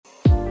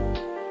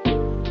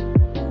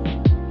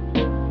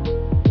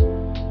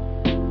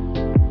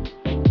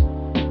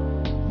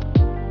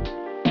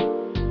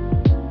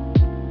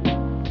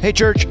Hey,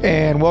 church,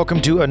 and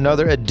welcome to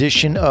another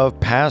edition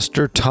of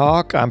Pastor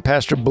Talk. I'm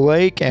Pastor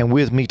Blake, and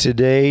with me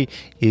today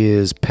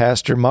is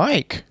Pastor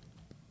Mike.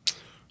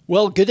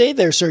 Well, good day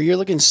there, sir. You're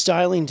looking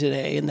styling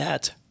today in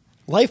that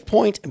Life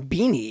Point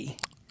beanie.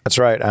 That's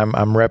right. I'm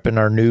repping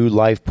our new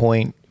Life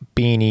Point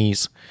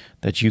beanies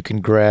that you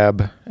can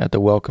grab at the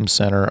Welcome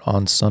Center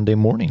on Sunday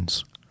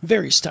mornings.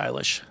 Very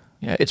stylish.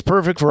 Yeah, it's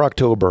perfect for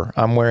October.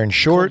 I'm wearing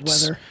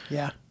shorts, Cold weather.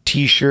 Yeah.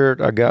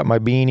 T-shirt. I got my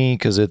beanie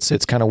because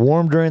it's kind of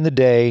warm during the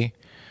day,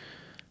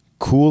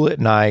 cool at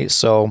night,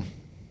 so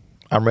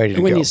I'm ready to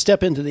And when go. you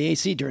step into the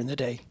AC during the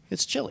day,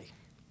 it's chilly.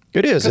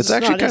 It is. It's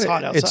actually not as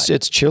kind hot of outside.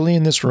 it's chilly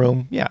in this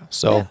room. Yeah.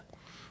 So Yeah.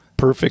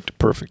 perfect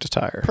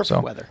attire.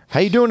 Perfect weather.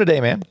 How you doing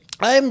today, man?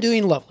 I am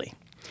doing lovely.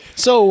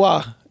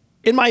 So,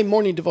 in my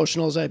morning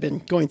devotionals, I've been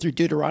going through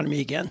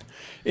Deuteronomy again.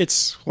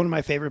 It's one of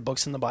my favorite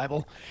books in the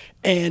Bible.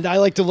 And I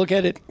like to look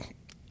at it.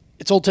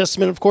 It's Old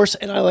Testament, of course,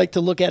 and I like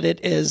to look at it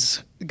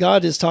as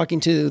God is talking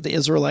to the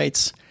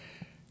Israelites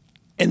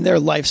and their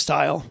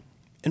lifestyle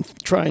and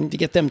trying to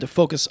get them to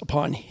focus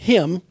upon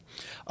Him.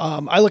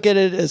 I look at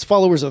it as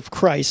followers of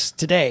Christ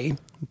today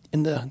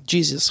in the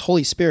Jesus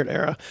Holy Spirit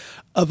era.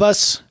 Of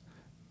us,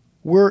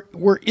 we're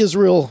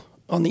Israel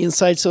on the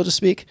inside, so to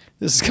speak.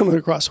 This is coming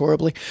across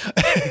horribly,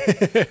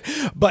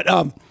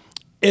 but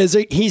as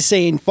he's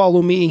saying,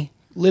 "Follow me,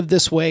 live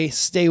this way,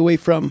 stay away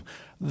from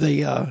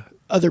the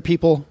other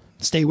people."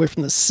 Stay away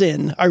from the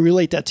sin. I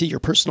relate that to your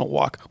personal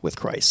walk with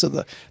Christ.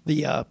 So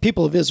the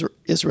people of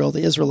Israel,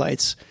 the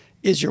Israelites,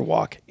 is your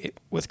walk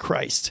with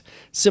Christ,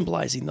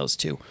 symbolizing those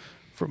two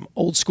from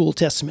Old School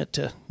Testament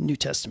to New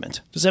Testament.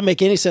 Does that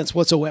make any sense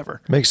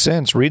whatsoever? Makes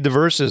sense. Read the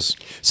verses.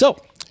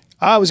 So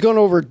I was going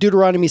over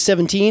Deuteronomy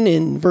 17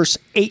 in verse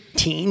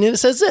 18, and it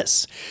says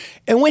this: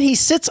 "And when he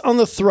sits on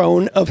the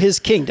throne of his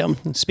kingdom,"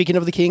 speaking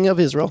of the king of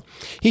Israel,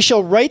 "he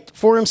shall write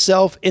for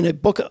himself in a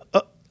book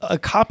a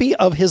copy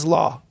of his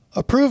law,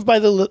 approved by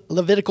the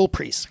Levitical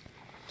priests.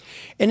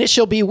 And it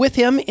shall be with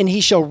him, and he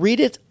shall read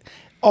it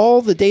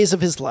all the days of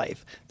his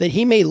life, that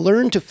he may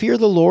learn to fear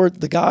the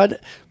Lord,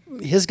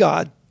 his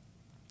God,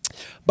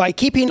 by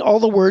keeping all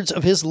the words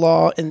of his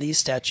law and these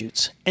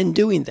statutes, and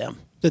doing them,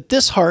 that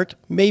this heart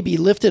may be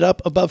lifted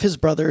up above his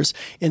brothers,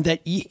 and that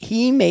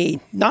he may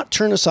not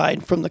turn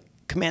aside from the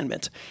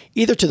commandment,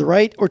 either to the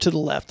right or to the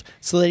left,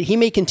 so that he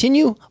may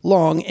continue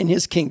long in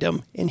his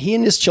kingdom, and he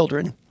and his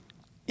children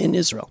in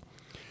Israel."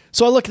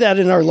 So I look at that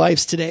in our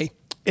lives today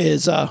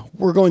is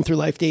we're going through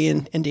life day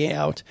in and day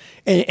out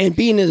and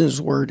being in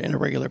his word on a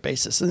regular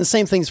basis. And the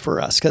same thing's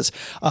for us because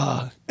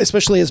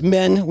especially as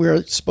men,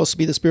 we're supposed to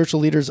be the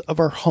spiritual leaders of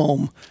our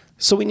home.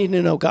 So we need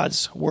to know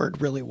God's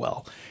word really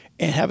well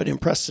and have it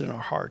impressed in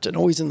our heart and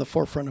always in the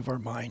forefront of our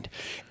mind.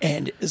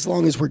 And as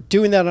long as we're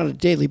doing that on a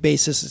daily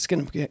basis, it's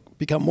going to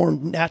become more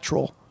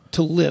natural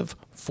to live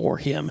for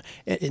him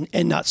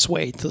and not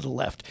sway to the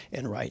left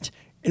and right.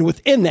 And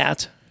within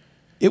that,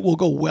 it will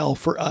go well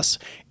for us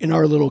in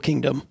our little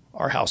kingdom,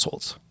 our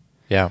households.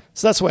 Yeah.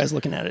 So that's why I was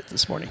looking at it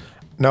this morning.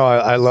 No,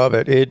 I love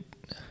it.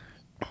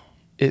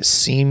 It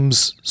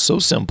seems so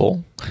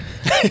simple,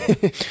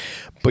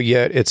 but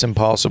yet it's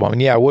impossible. I mean,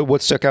 yeah,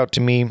 what stuck out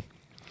to me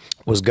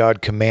was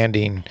God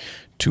commanding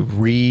to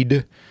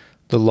read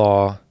the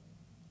law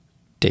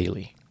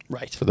daily.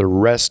 Right. For the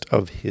rest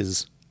of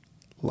his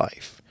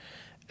life.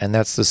 And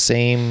that's the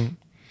same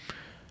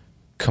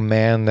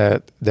command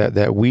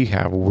that we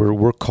have.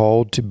 We're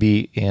called to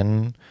be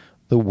in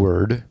the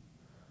Word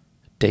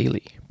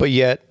daily. But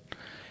yet,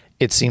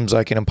 it seems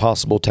like an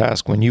impossible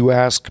task. When you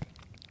ask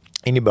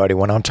anybody,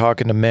 when I'm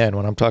talking to men,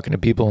 when I'm talking to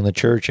people in the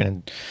church,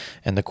 and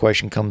the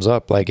question comes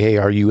up like, "Hey,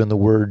 are you in the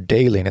Word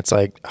daily?" And it's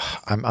like,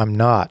 I'm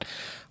not.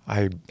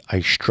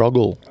 I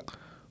struggle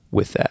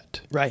with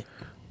that. Right.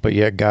 But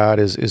yet, God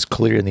is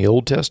clear in the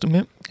Old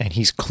Testament, and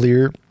He's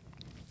clear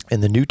in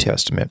the New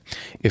Testament.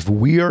 If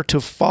we are to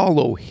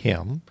follow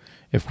him,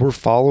 if we're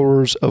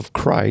followers of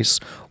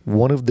Christ,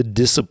 one of the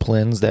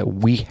disciplines that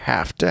we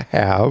have to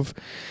have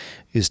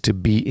is to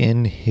be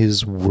in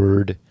his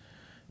word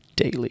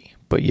daily.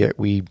 But yet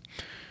we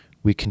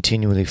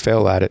continually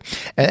fail at it.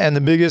 And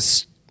the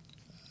biggest,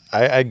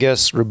 I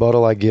guess,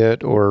 rebuttal I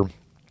get or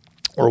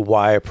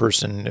why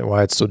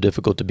it's so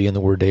difficult to be in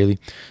the word daily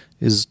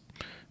is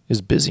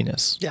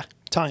busyness. Yeah.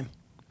 Time.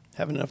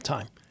 Having enough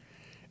time.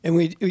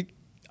 And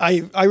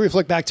I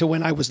reflect back to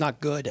when I was not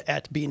good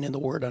at being in the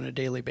Word on a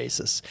daily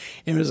basis.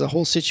 And it was a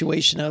whole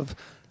situation of,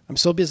 I'm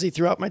so busy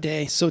throughout my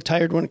day, so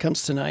tired when it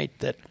comes to night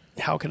that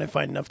how can I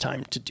find enough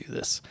time to do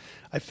this?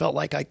 I felt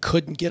like I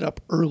couldn't get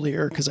up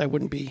earlier because I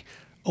wouldn't be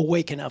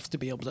awake enough to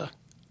be able to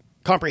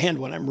comprehend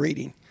what I'm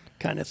reading,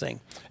 kind of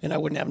thing. And I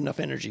wouldn't have enough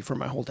energy for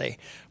my whole day.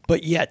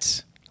 But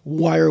yet,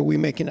 why are we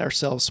making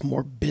ourselves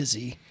more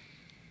busy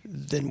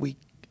than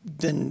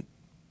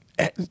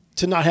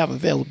to not have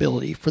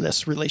availability for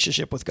this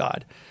relationship with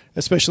God,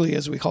 especially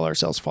as we call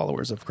ourselves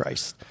followers of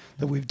Christ,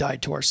 that we've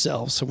died to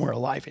ourselves and we're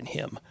alive in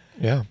him.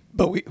 Yeah.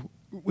 But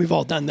we've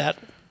all done that.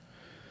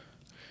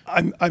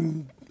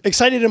 I'm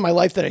excited in my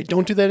life that I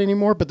don't do that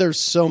anymore, but there's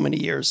so many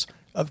years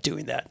of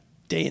doing that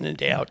day in and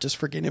day out, just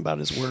forgetting about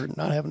his word,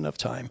 not having enough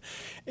time,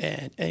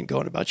 and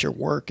going about your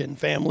work and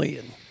family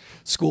and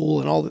school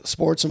and all the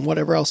sports and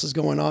whatever else is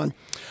going on.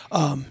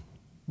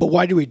 But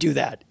why do we do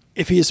that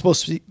if he is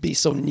supposed to be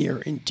so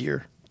near and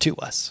dear to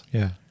us?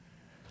 Yeah.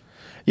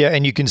 Yeah,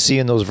 and you can see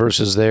in those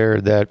verses there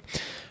that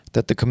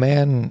the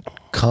command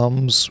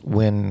comes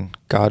when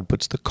God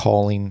puts the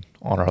calling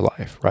on our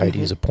life, right? Mm-hmm.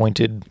 He's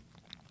appointed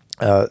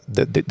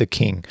the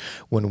king.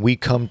 When we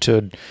come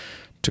to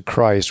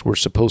Christ, we're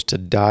supposed to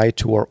die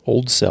to our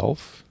old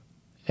self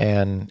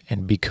and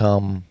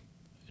become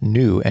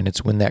new. And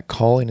it's when that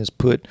calling is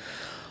put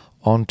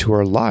onto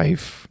our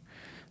life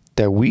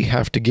that we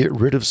have to get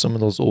rid of some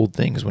of those old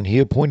things. When he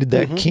appointed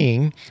that mm-hmm.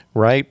 king,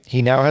 right,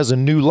 he now has a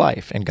new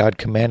life, and God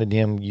commanded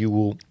him, you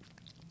will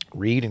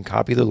read and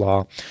copy the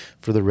law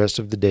for the rest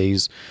of the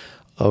days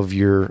of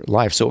your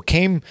life. So it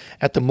came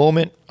at the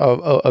moment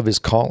of his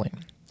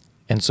calling.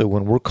 And so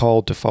when we're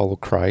called to follow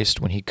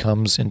Christ, when he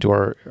comes into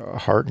our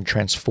heart and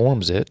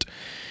transforms it,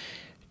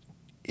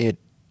 it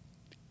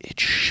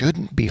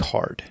shouldn't be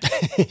hard.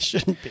 It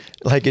shouldn't be.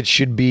 Like, it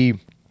should be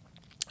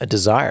a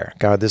desire.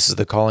 God, this is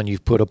the calling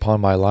you've put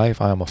upon my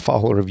life. I am a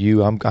follower of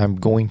you. I'm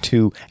going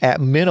to, at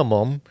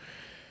minimum,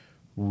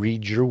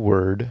 read your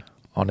word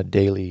on a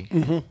daily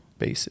mm-hmm.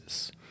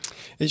 basis.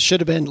 It should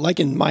have been, like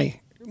in my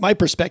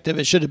perspective,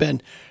 it should have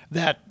been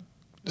that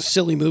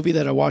silly movie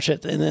that I watch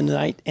at the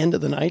end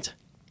of the night.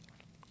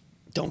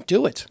 Don't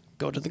do it.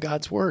 Go to the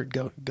God's word.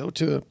 Go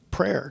to a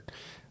prayer.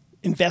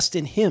 Invest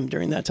in him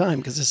during that time,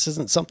 because this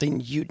isn't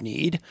something you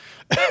need.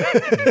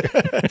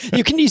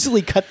 You can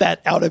easily cut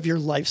that out of your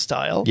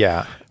lifestyle.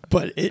 Yeah.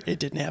 But it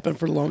didn't happen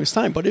for the longest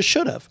time, but it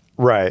should have.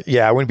 Right.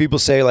 Yeah. When people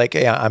say, like,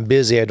 hey, I'm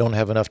busy, I don't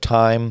have enough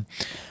time,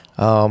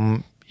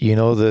 the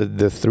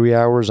 3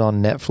 hours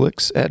on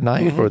Netflix at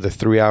night mm-hmm. or the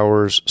 3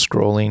 hours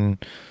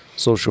scrolling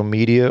social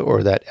media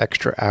or that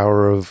extra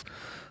hour of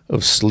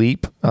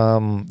sleep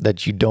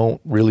that you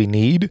don't really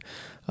need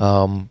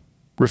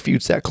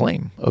refutes that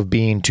claim of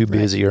being too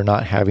busy or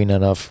not having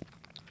enough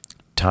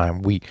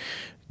time.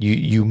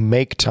 You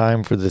make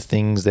time for the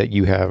things that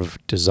you have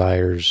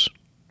desires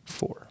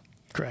for.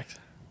 Correct.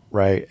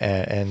 Right.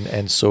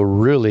 And so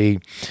really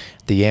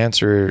the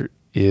answer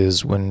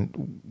is when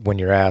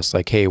you're asked,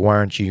 like, hey, why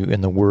aren't you in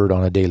the word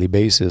on a daily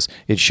basis?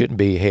 It shouldn't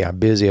be, hey, I'm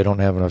busy, I don't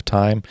have enough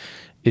time.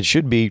 It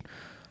should be,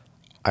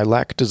 I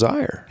lack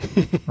desire.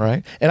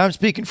 Right. And I'm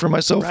speaking for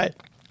myself. Right.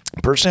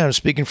 Personally, I'm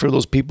speaking for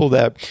those people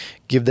that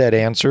give that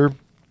answer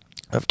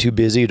of too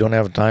busy, don't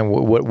have time,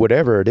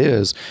 whatever it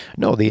is.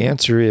 No, the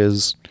answer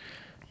is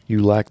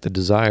you lack the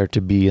desire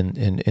to be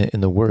in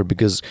the word,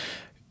 because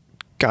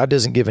God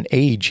doesn't give an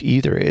age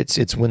either.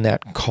 It's when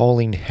that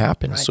calling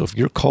happens. Right. So if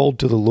you're called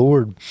to the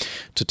Lord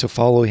to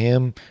follow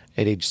him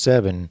at age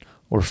 7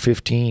 or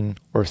 15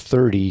 or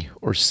 30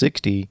 or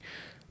 60,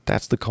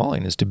 that's the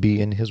calling, is to be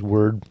in his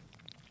word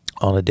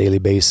on a daily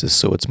basis.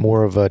 So it's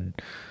more of a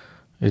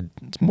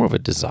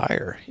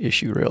desire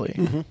issue, really.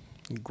 Mm-hmm.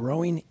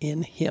 Growing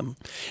in him.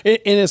 And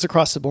it's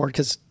across the board,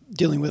 because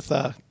dealing with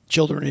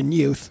children and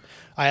youth,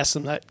 I ask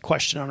them that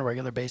question on a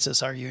regular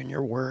basis. Are you in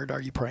your word?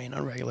 Are you praying on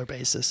a regular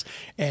basis?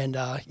 And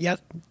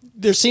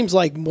there seems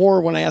like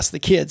more when I ask the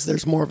kids,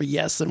 there's more of a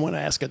yes than when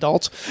I ask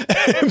adults.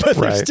 But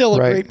there's still a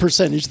great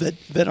percentage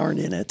that aren't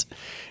in it.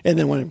 And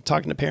then when I'm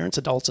talking to parents,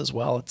 adults as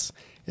well,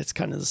 it's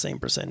kind of the same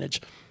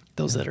percentage.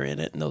 Those that are in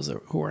it and those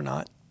who are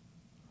not.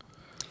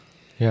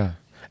 Yeah.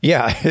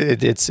 Yeah,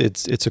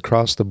 it's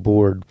across the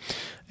board.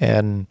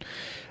 And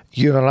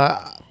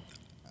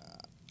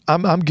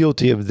I'm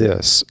guilty of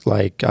this.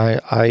 Like,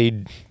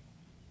 I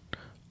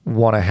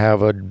want to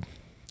have a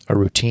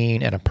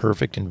routine and a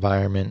perfect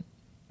environment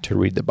to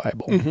read the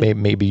Bible.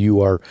 Mm-hmm. Maybe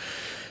you are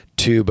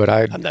too, but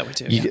I'm that way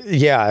too.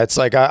 Yeah, it's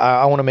like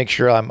I want to make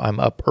sure I'm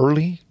up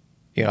early.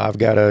 I've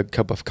got a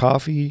cup of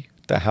coffee.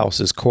 The house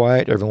is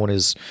quiet. Everyone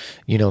is,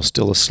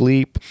 still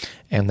asleep,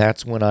 and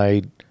that's when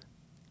I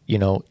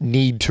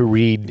need to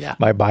read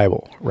my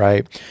Bible,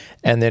 right?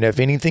 And then if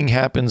anything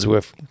happens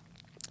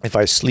if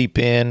I sleep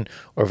in,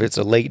 or if it's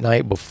a late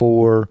night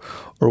before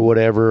or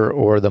whatever,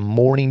 or the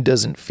morning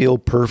doesn't feel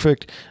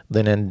perfect,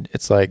 then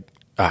it's like,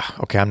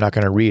 okay, I'm not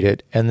going to read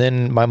it. And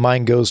then my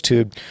mind goes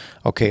to,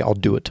 okay, I'll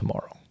do it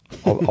tomorrow.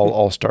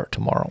 I'll start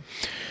tomorrow.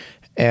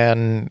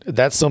 And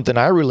that's something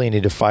I really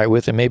need to fight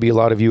with. And maybe a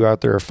lot of you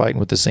out there are fighting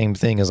with the same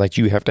thing, is like,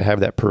 you have to have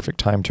that perfect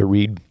time to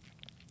read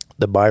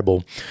the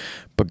Bible.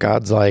 But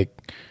God's like,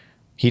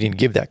 he didn't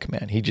give that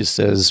command. He just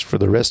says, for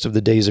the rest of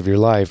the days of your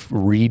life,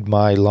 read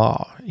my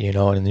law. And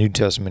in the New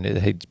Testament,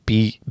 it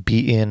be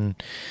in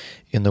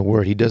the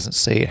word. He doesn't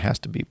say it has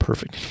to be a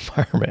perfect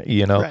environment,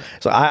 Right.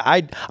 So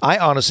I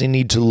honestly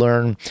need to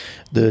learn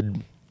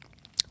the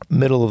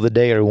middle of the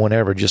day or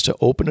whenever, just to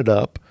open it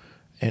up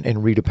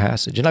and read a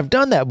passage. And I've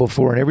done that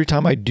before. And every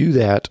time I do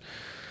that,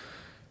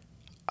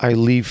 I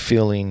leave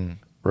feeling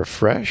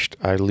refreshed.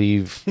 I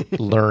leave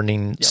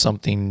learning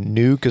something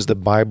new because the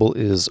Bible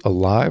is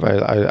alive.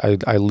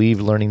 I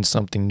leave learning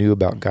something new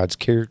about God's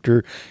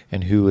character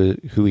and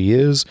who He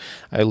is.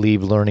 I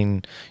leave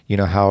learning,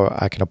 how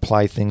I can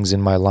apply things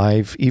in my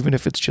life, even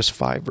if it's just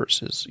 5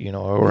 verses,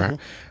 or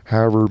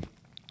however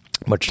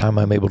much time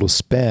I'm able to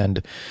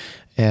spend.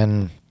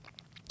 And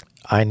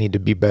I need to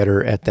be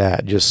better at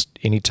that. Just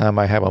anytime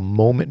I have a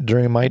moment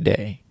during my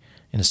day,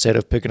 instead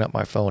of picking up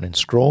my phone and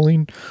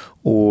scrolling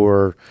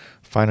or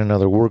finding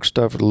other work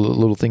stuff or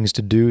little things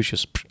to do,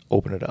 just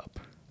open it up,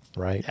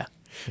 right? Yeah.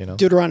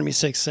 Deuteronomy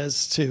 6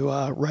 says to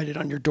write it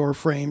on your door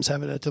frames,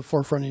 have it at the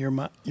forefront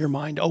of your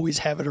mind, always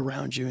have it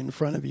around you, in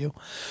front of you.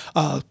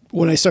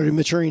 When I started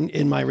maturing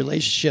in my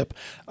relationship,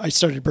 I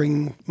started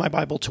bringing my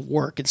Bible to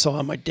work. And so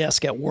on my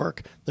desk at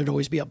work, there'd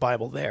always be a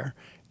Bible there.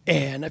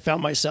 And I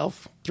found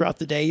myself throughout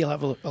the day, you'll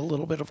have a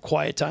little bit of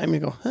quiet time. You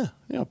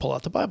go, pull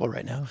out the Bible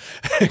right now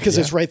because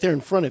it's right there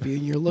in front of you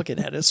and you're looking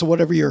at it. So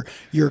whatever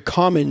your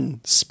common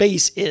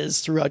space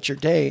is throughout your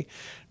day,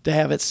 to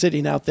have it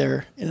sitting out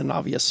there in an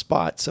obvious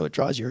spot so it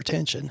draws your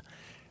attention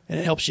and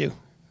it helps you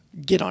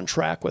get on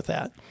track with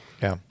that.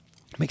 Yeah.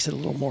 Makes it a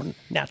little more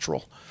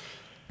natural.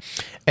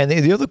 And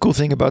the other cool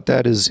thing about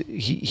that is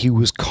he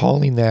was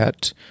calling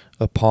that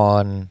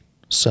upon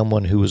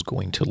someone who was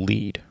going to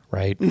lead,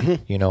 right?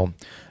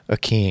 A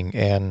king.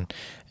 And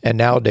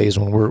nowadays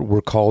when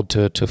we're called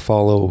to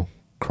follow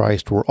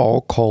Christ, we're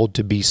all called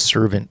to be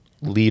servant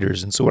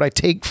leaders. And so what I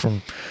take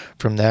from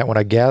that, what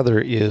I gather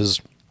is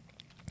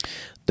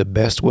the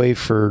best way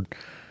for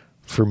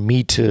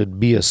me to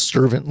be a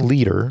servant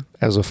leader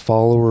as a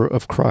follower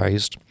of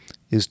Christ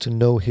is to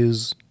know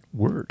His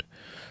word.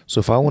 So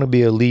if I want to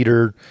be a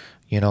leader,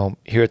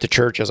 here at the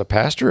church as a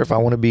pastor, if I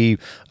want to be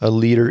a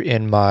leader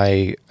in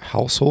my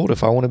household,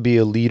 if I want to be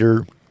a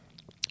leader,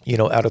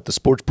 out at the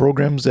sports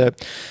programs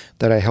that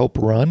I help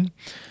run,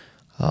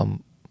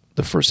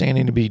 the first thing I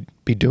need to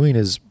be doing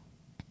is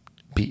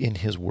be in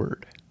His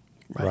word,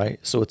 right?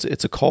 So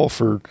it's a call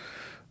for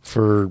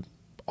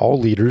all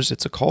leaders.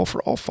 It's a call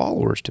for all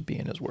followers to be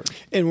in His word.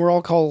 And we're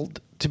all called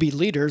to be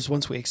leaders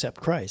once we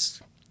accept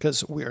Christ,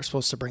 because we are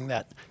supposed to bring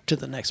that to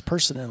the next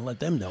person and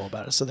let them know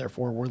about it. So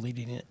therefore, we're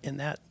leading it in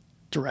that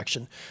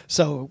direction.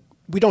 So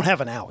we don't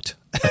have an out.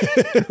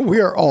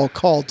 We are all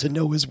called to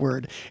know His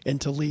word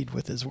and to lead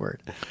with His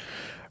word.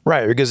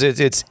 Right, because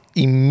it's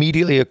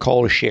immediately a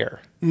call to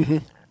share. Mm-hmm.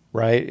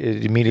 Right?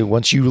 Immediately,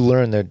 once you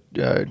learn the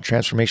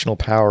transformational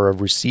power of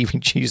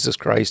receiving Jesus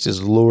Christ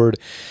as Lord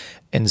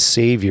and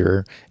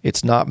Savior,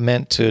 it's not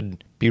meant to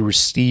be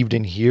received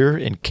in here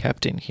and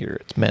kept in here.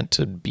 It's meant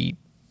to be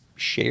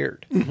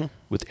shared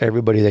with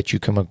everybody that you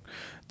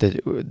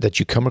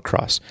come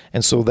across.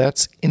 And so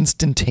that's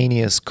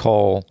instantaneous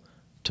call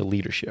to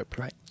leadership.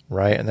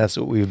 Right? And that's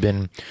what we've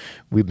been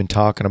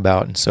talking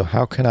about. And so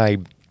how can I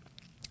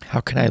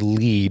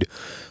lead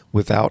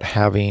without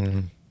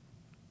having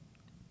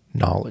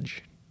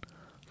knowledge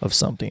of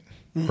something,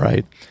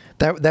 right?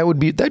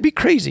 That'd be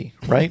crazy,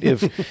 right?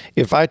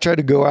 If I try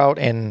to go out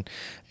and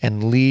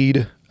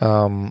lead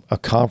a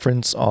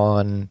conference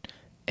on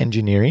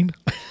engineering,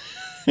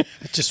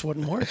 it just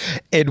wouldn't work.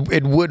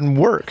 It wouldn't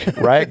work,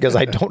 right? Because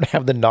I don't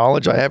have the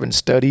knowledge. I haven't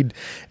studied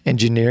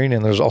engineering,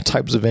 and there's all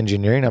types of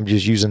engineering. I'm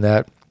just using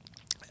that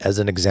as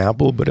an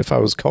example. But if I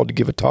was called to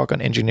give a talk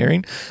on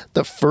engineering,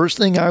 the first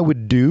thing I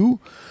would do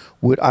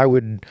I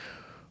would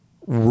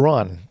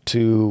run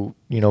to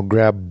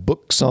grab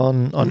books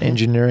on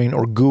engineering,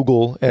 or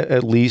Google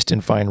at least,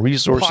 and find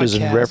resources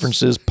and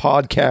references,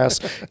 podcasts,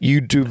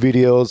 YouTube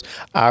videos.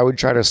 I would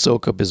try to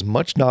soak up as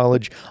much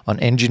knowledge on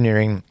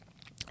engineering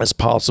as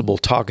possible,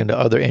 talking to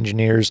other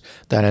engineers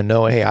that I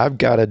know. Hey, I've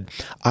got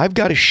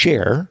to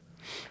share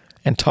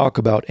and talk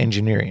about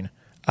engineering.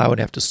 I would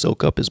have to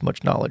soak up as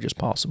much knowledge as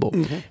possible.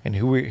 And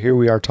here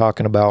we are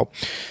talking about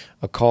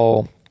a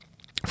call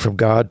from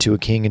God to a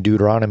king in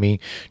Deuteronomy,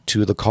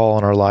 to the call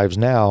on our lives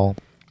now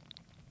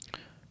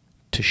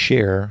to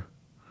share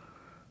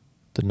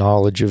the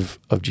knowledge of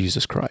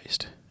Jesus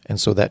Christ. And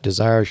so that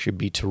desire should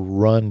be to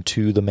run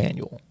to the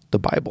manual, the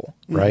Bible,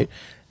 right?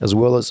 As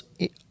well as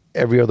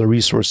every other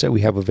resource that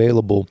we have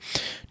available,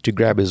 to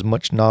grab as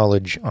much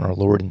knowledge on our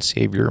Lord and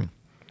Savior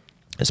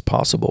as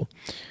possible.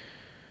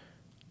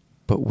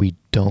 But we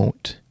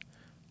don't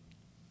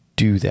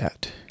do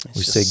that.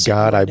 We say,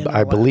 God,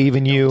 I believe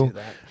in you.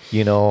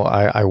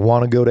 I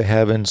want to go to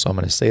heaven, so I'm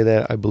going to say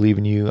that I believe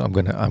in you. I'm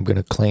going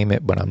to claim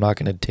it, but I'm not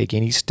going to take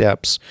any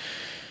steps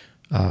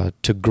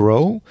to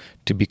grow,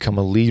 to become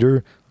a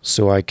leader,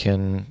 so I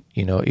can,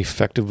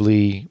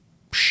 effectively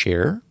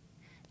share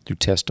through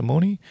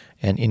testimony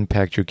and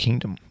impact your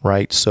kingdom,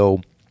 right?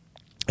 So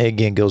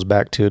again, it goes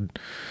back to,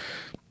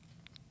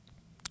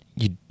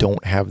 you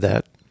don't have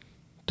that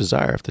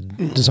desire. If the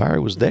desire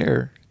was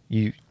there,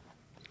 you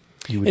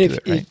would do it,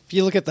 right? If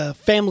you look at the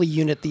family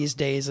unit these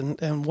days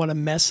and what a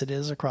mess it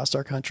is across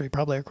our country,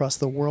 probably across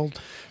the world,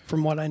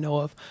 from what I know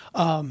of,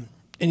 and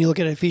you look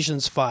at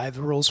Ephesians 5,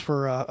 the rules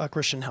for a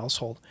Christian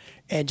household,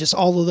 and just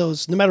all of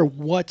those, no matter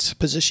what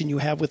position you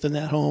have within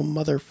that home,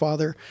 mother,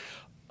 father,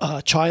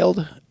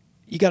 child,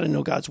 you got to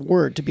know God's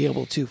word to be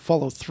able to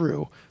follow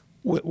through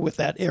with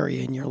that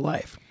area in your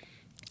life.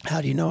 How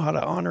do you know how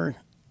to honor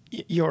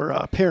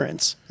your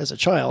parents as a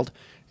child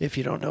if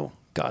you don't know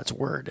God's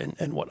word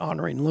and what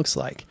honoring looks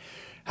like?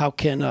 How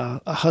can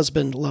a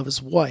husband love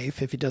his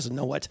wife if he doesn't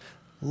know what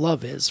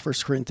love is? 1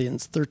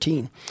 Corinthians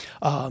 13.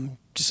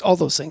 Just all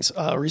those things.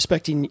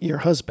 Respecting your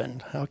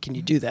husband. How can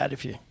you do that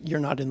if you're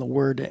not in the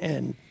word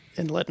and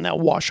letting that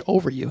wash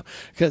over you?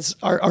 Because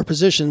our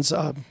positions,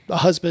 a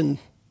husband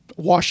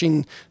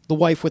washing the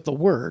wife with the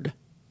word,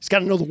 he's got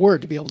to know the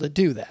word to be able to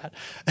do that.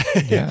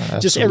 Yeah,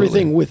 Just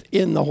everything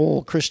within the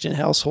whole Christian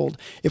household.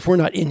 If we're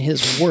not in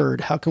his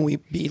word, how can we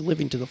be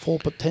living to the full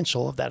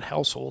potential of that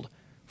household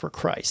for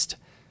Christ?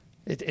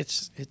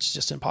 It's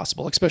just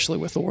impossible, especially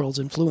with the world's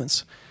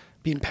influence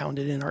being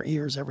pounded in our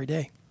ears every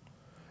day.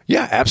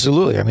 Yeah,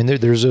 absolutely. I mean,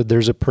 there's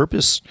a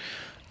purpose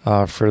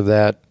for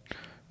that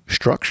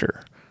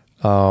structure.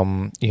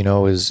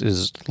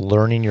 Is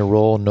learning your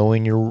role,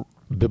 knowing your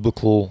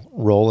biblical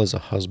role as a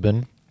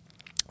husband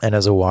and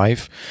as a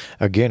wife.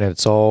 Again,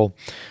 it's all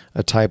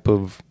a type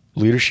of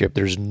leadership.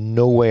 There's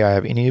no way I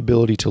have any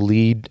ability to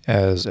lead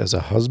as a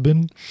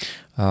husband,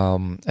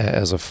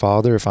 as a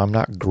father, if I'm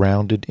not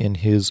grounded in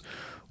his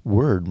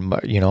word.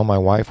 My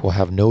wife will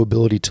have no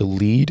ability to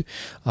lead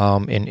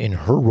in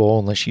her role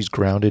unless she's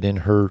grounded in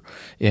her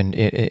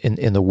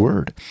in the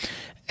word.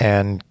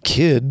 And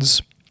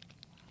kids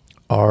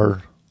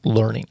are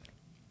learning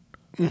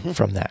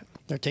from that.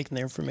 They're taking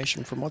their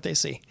information from what they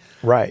see.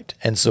 Right.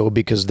 And so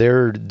because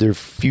they're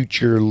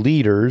future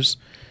leaders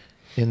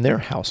in their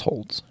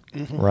households.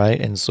 Right.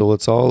 And so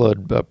it's all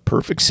a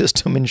perfect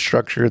system and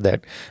structure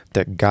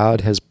that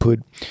God has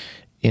put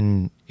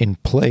in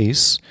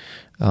place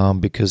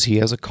because he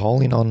has a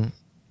calling on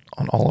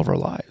all of our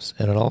lives.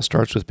 And it all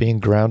starts with being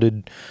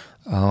grounded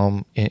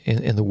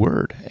in the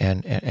word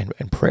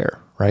and prayer.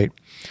 Right.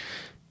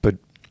 But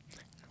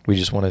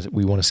we want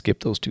to skip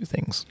those two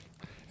things.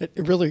 It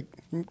really,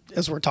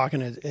 as we're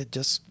talking, it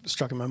just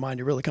struck in my mind.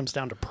 It really comes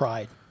down to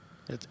pride.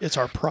 It's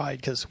our pride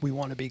because we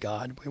want to be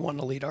God. We want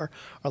to lead our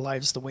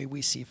lives the way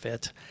we see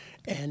fit.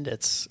 And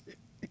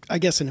I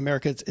guess in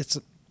America, it's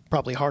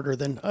probably harder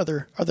than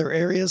other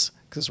areas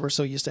because we're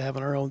so used to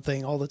having our own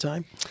thing all the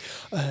time.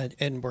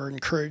 And we're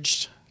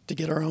encouraged to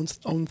get our own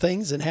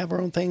things and have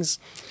our own things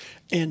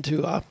and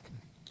to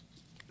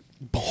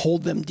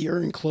hold them dear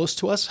and close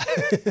to us.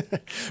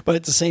 But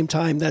at the same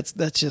time, that's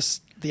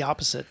just the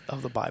opposite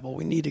of the Bible.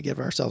 We need to give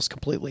ourselves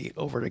completely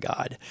over to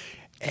God.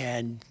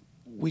 And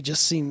we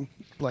just seem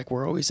like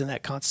we're always in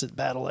that constant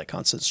battle, that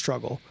constant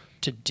struggle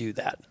to do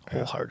that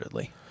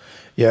wholeheartedly.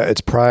 Yeah, it's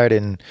pride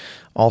and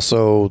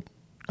also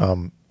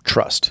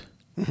trust.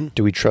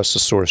 Do we trust the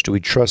source? Do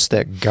we trust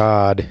that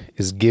God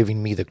is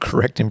giving me the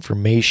correct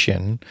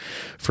information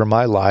for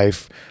my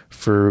life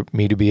for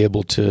me to be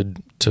able to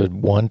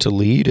one, to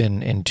lead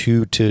and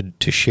two,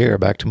 to share?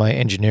 Back to my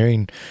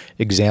engineering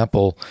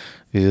example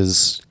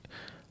is,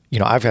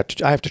 I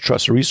have to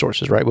trust the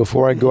resources, right?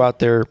 Before I go out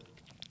there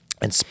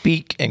and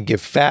speak and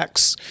give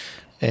facts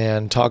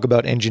and talk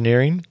about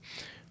engineering,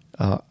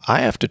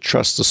 I have to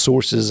trust the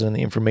sources and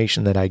the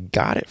information that I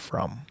got it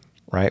from,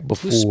 right?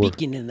 Before who's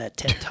speaking in that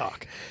TED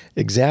Talk.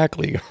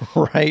 Exactly,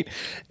 right?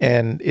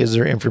 And is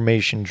their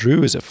information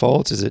true? Is it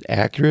false? Is it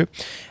accurate?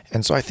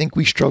 And so I think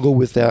we struggle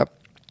with that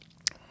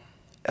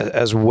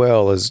as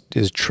well as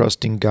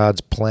trusting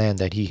God's plan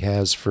that he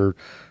has for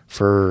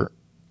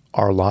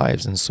our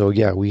lives. And so,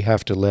 yeah, we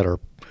have to let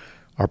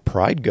our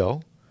pride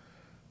go,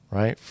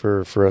 right?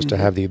 For us to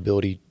have the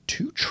ability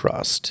to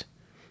trust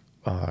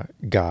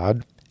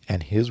God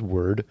and his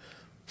word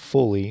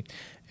fully.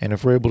 And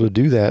if we're able to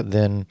do that,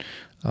 then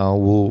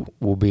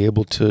we'll be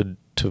able to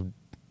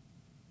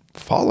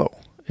follow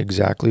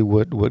exactly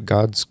what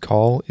God's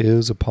call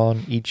is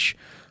upon each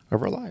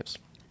of our lives.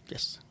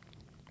 Yes.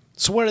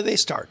 So where do they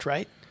start,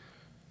 right?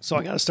 So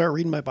I got to start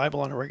reading my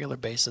Bible on a regular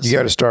basis. You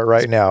got to start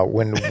right now.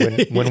 When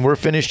we're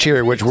finished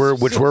here, which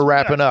we're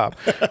wrapping up,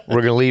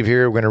 we're going to leave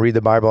here. We're going to read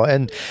the Bible,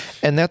 and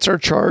that's our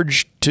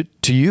charge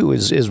to you.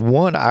 Is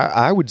one,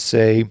 I would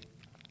say,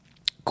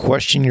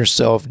 question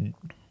yourself.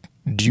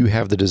 Do you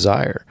have the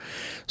desire?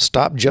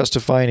 Stop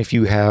justifying if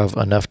you have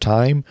enough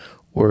time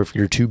or if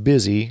you're too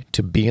busy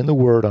to be in the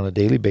Word on a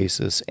daily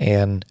basis,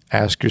 and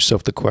ask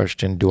yourself the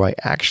question, do I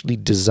actually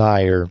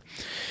desire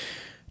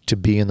to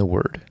be in the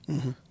Word?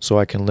 So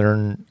I can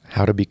learn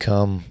how to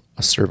become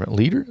a servant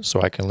leader,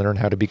 so I can learn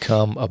how to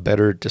become a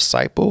better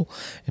disciple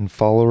and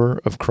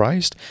follower of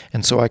Christ,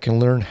 and so I can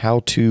learn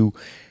how to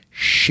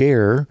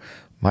share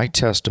my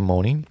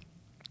testimony,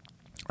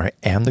 right,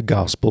 and the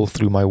gospel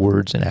through my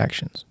words and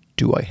actions.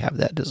 Do I have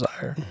that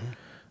desire?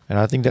 And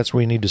I think that's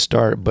where we need to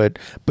start. But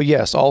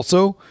yes,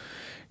 also,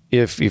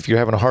 if you're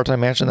having a hard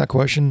time answering that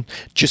question,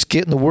 just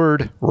get in the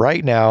Word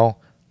right now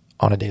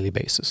on a daily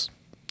basis.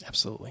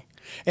 Absolutely.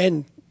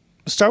 And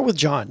start with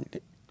John.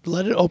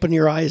 Let it open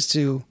your eyes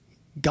to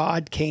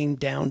God came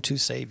down to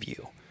save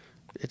you.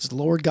 It's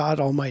Lord God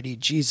Almighty,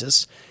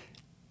 Jesus.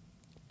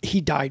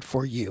 He died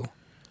for you.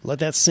 Let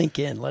that sink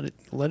in. Let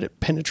it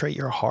penetrate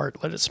your heart.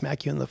 Let it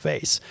smack you in the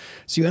face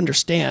so you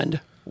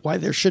understand why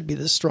there should be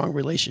this strong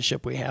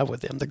relationship we have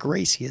with him, the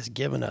grace he has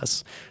given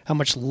us, how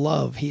much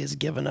love he has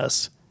given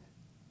us.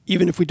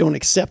 Even if we don't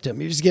accept him,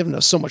 he's given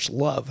us so much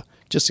love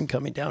just in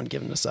coming down and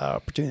giving us that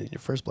opportunity in the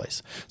first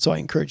place. So I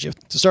encourage you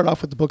to start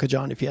off with the book of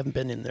John if you haven't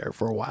been in there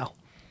for a while.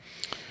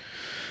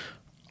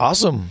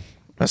 Awesome.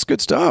 That's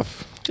good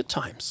stuff. Good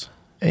times.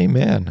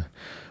 Amen.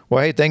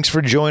 Well, hey, thanks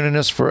for joining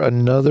us for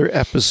another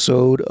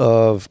episode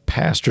of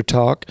Pastor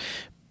Talk.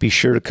 Be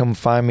sure to come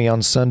find me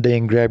on Sunday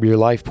and grab your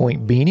Life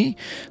Point beanie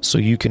so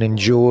you can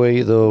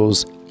enjoy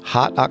those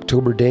hot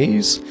October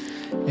days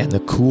and the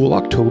cool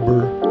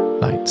October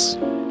nights.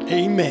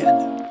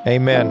 Amen.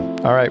 Amen.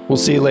 All right. We'll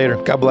see you later.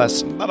 God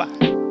bless.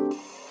 Bye-bye.